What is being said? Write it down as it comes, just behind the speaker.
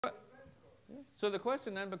So the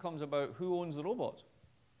question then becomes about who owns the robots.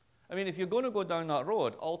 I mean, if you're going to go down that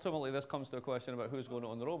road, ultimately this comes to a question about who's going to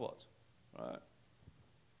own the robots, right?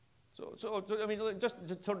 So I mean,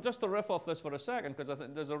 just to riff off this for a second, because I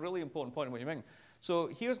think there's a really important point in what you mean. So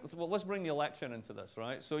well, let's bring the election into this,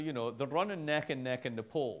 right? So, you know, they're running neck and neck in the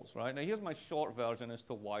polls, right? Now, here's my short version as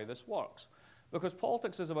to why this works. Because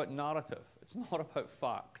politics is about narrative. It's not about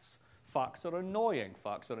facts. Facts are annoying.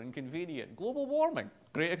 Facts are inconvenient. Global warming,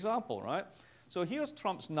 great example, right? So here's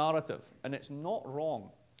Trump's narrative, and it's not wrong.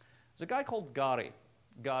 There's a guy called Gary.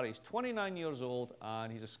 Gary's 29 years old, and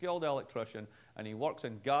he's a skilled electrician, and he works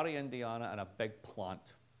in Gary, Indiana, in a big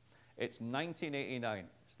plant. It's 1989.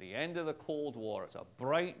 It's the end of the Cold War. It's a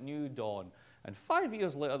bright new dawn. And 5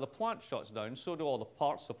 years later, the plant shuts down. So do all the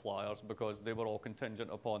parts suppliers, because they were all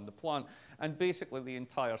contingent upon the plant. And basically, the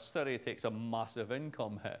entire city takes a massive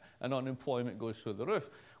income hit, and unemployment goes through the roof.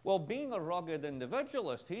 Well, being a rugged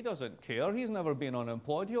individualist, he doesn't care. He's never been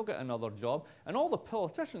unemployed. He'll get another job. And all the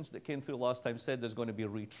politicians that came through last time said there's going to be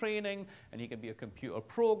retraining, and he can be a computer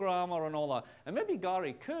programmer and all that. And maybe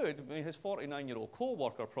Gary could. I mean, his 49-year-old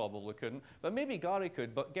co-worker probably couldn't, but maybe Gary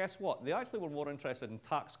could. But guess what? They actually were more interested in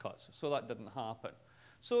tax cuts, so that didn't happen.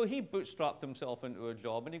 So he bootstrapped himself into a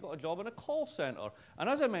job, and he got a job in a call center. And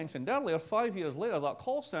as I mentioned earlier, 5 years later, that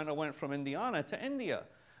call center went from Indiana to India.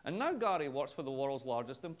 And now Gary works for the world's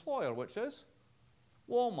largest employer, which is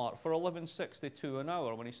Walmart, for $11.62 an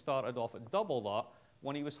hour, when he started off at double that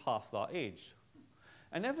when he was half that age.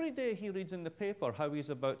 And every day he reads in the paper how he's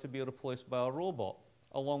about to be replaced by a robot,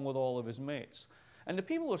 along with all of his mates. And the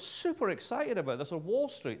people who are super excited about this are Wall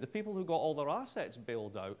Street, the people who got all their assets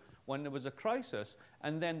bailed out when there was a crisis,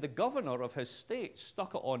 and then the governor of his state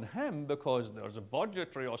stuck it on him because there's a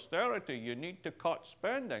budgetary austerity, you need to cut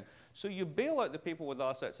spending. So you bail out the people with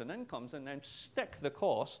assets and incomes and then stick the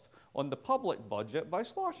cost on the public budget by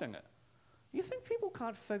slashing it. You think people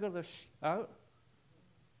can't figure this out?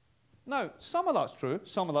 Now, some of that's true,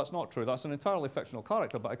 some of that's not true. That's an entirely fictional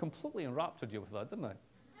character, but I completely enraptured you with that, didn't I?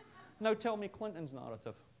 Now tell me Clinton's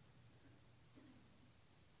narrative.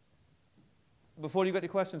 Before you get to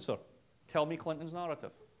questions, sir, tell me Clinton's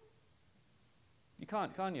narrative. You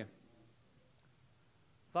can't, can you?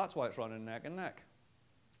 That's why it's running neck and neck.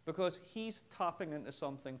 Because he's tapping into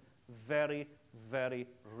something very, very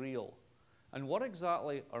real. And what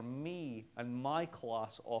exactly are me and my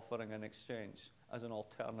class offering in exchange as an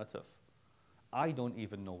alternative? I don't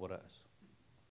even know what it is.